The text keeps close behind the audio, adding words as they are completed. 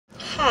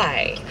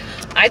Hi,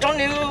 I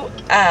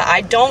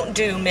don't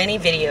do many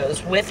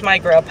videos with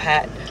my Grubhub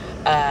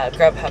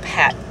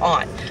hat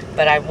on,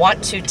 but I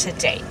want to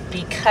today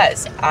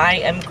because I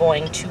am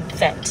going to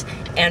vent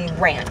and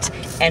rant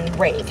and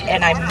rave,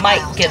 and I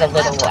might get a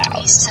little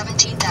loud.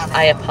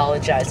 I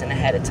apologize in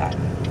ahead of time.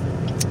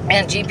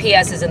 And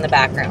GPS is in the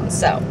background,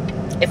 so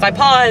if I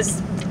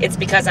pause, it's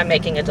because I'm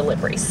making a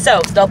delivery. So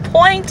the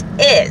point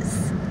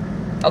is,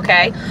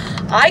 okay,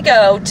 I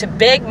go to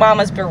Big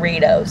Mommas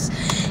Burritos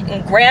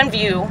in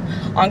Grandview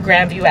on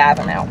Grandview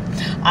Avenue.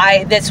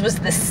 This was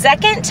the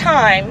second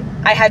time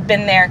I had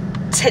been there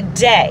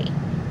today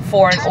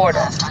for an order.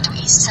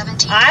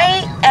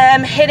 I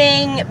am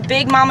hitting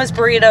Big Mommas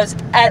Burritos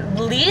at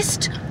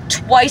least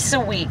twice a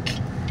week,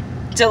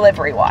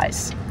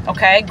 delivery-wise,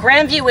 okay?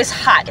 Grandview is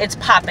hot, it's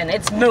popping,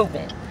 it's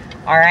moving,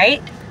 all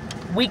right?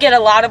 We get a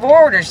lot of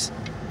orders,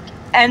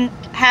 and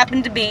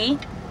happen to be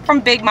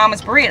from Big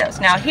Mommas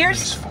Burritos. Now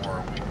here's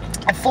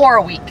 4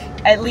 a week,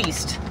 at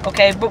least,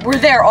 okay? But we're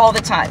there all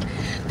the time.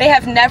 They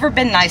have never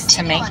been nice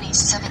to me.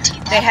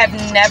 They have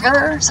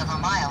never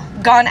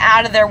gone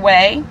out of their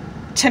way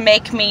to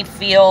make me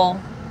feel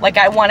like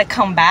I want to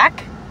come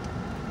back.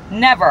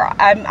 Never.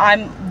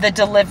 I'm the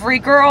delivery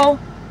girl,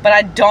 but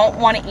I don't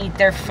want to eat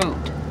their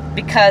food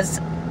because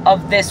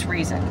of this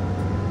reason.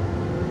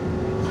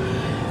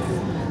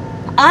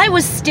 I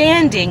was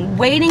standing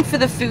waiting for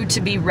the food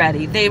to be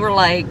ready. They were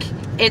like,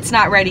 it's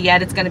not ready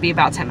yet, it's going to be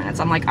about 10 minutes.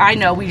 I'm like, I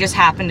know, we just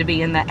happen to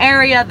be in the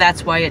area,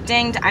 that's why it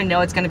dinged. I know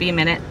it's going to be a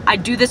minute. I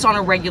do this on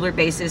a regular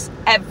basis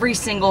every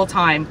single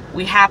time.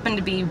 We happen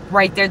to be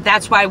right there.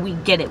 That's why we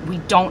get it. We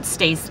don't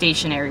stay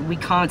stationary. We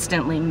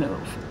constantly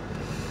move.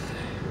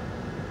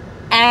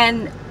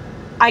 And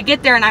I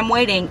get there and I'm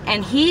waiting,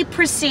 and he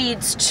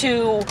proceeds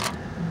to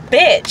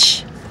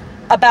bitch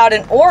about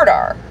an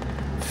order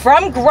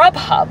from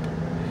Grubhub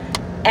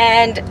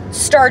and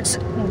starts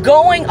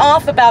going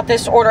off about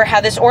this order, how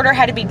this order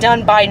had to be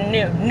done by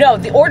noon. No,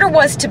 the order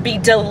was to be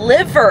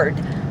delivered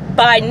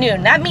by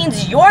noon. That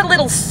means your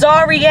little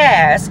sorry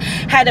ass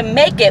had to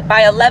make it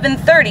by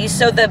 11:30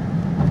 so the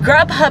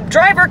Grubhub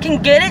driver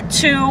can get it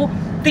to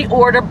the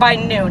order by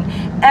noon.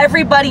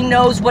 Everybody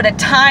knows what a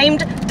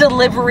timed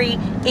delivery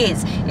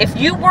is. If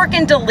you work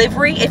in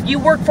delivery, if you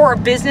work for a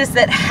business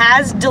that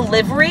has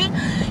delivery,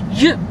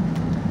 you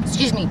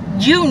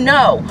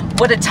know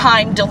what a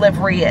timed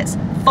delivery is.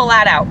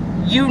 Flat out,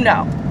 you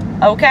know.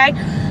 Okay,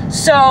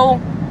 so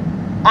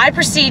I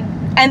proceed,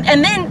 and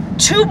then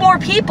two more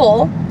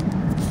people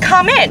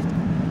come in.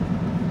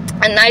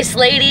 A nice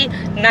lady,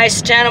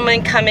 nice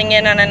gentleman coming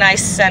in on a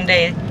nice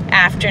Sunday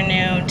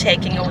afternoon,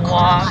 taking a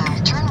walk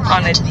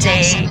on a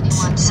date.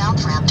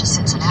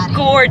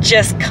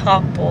 Gorgeous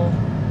couple.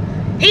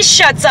 He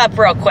shuts up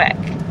real quick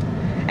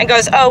and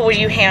goes, oh, will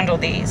you handle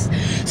these?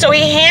 So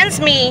he hands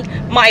me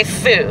my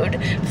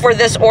food for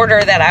this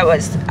order that I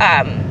was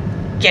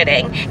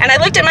getting, and I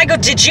looked at him, I go,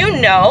 did you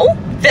know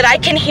that I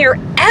can hear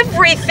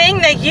everything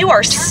that you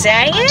are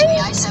saying?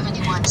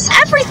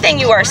 Everything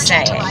you are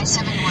saying.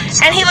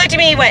 And he looked at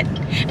me and went,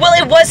 well,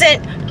 it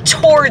wasn't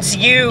towards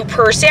you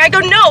per se. I go,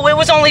 no, it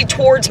was only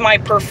towards my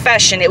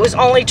profession. It was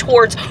only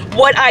towards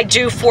what I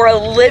do for a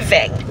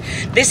living.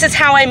 This is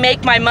how I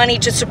make my money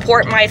to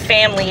support my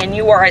family, and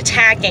you are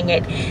attacking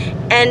it.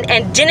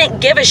 And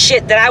didn't give a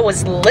shit that I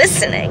was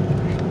listening.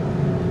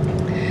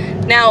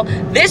 Now,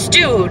 this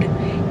dude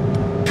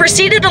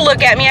proceeded to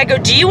look at me. I go,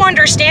 do you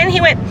understand?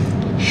 He went,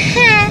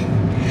 huh,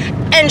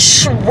 and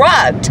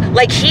shrugged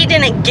like he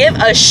didn't give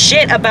a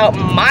shit about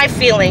my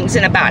feelings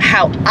and about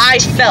how I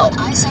felt.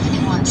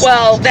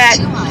 Well, that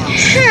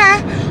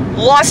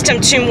lost him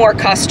 2 more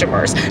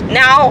customers.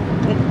 Now,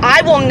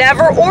 I will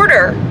never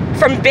order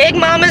from Big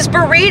Mommas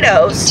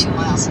Burritos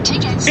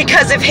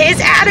because of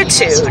his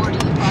attitude.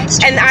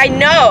 And I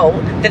know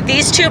that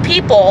these 2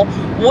 people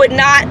would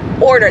not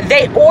order.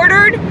 They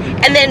ordered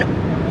and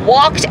then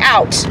walked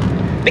out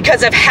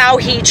because of how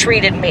he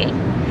treated me.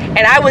 And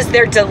I was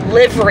their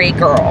delivery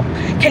girl.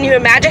 Can you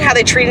imagine how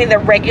they treated their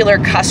regular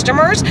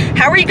customers?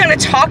 How are you going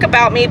to talk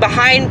about me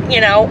behind, you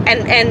know,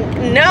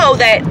 and know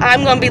that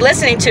I'm going to be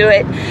listening to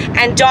it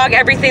and dog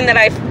everything that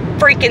I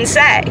freaking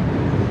say?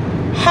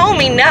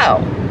 Homie,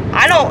 no.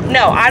 I don't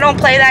know. I don't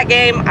play that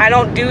game. I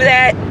don't do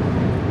that.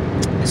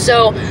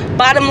 So,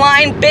 bottom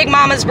line, Big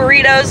Mommas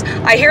Burritos,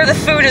 I hear the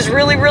food is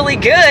really, really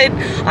good.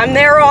 I'm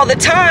there all the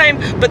time,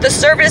 but the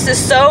service is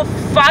so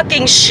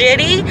fucking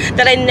shitty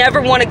that I never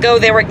want to go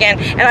there again.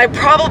 And I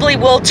probably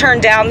will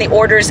turn down the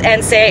orders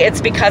and say it's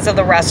because of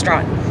the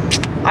restaurant.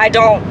 I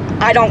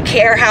don't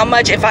care how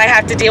much. If I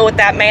have to deal with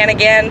that man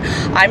again,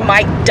 I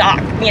might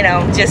dock, you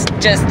know,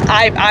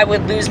 I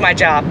would lose my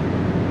job.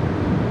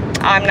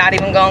 I'm not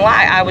even gonna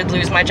lie, I would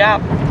lose my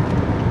job.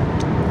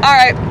 All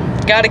right,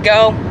 gotta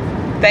go.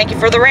 Thank you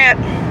for the rant.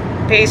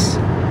 Peace.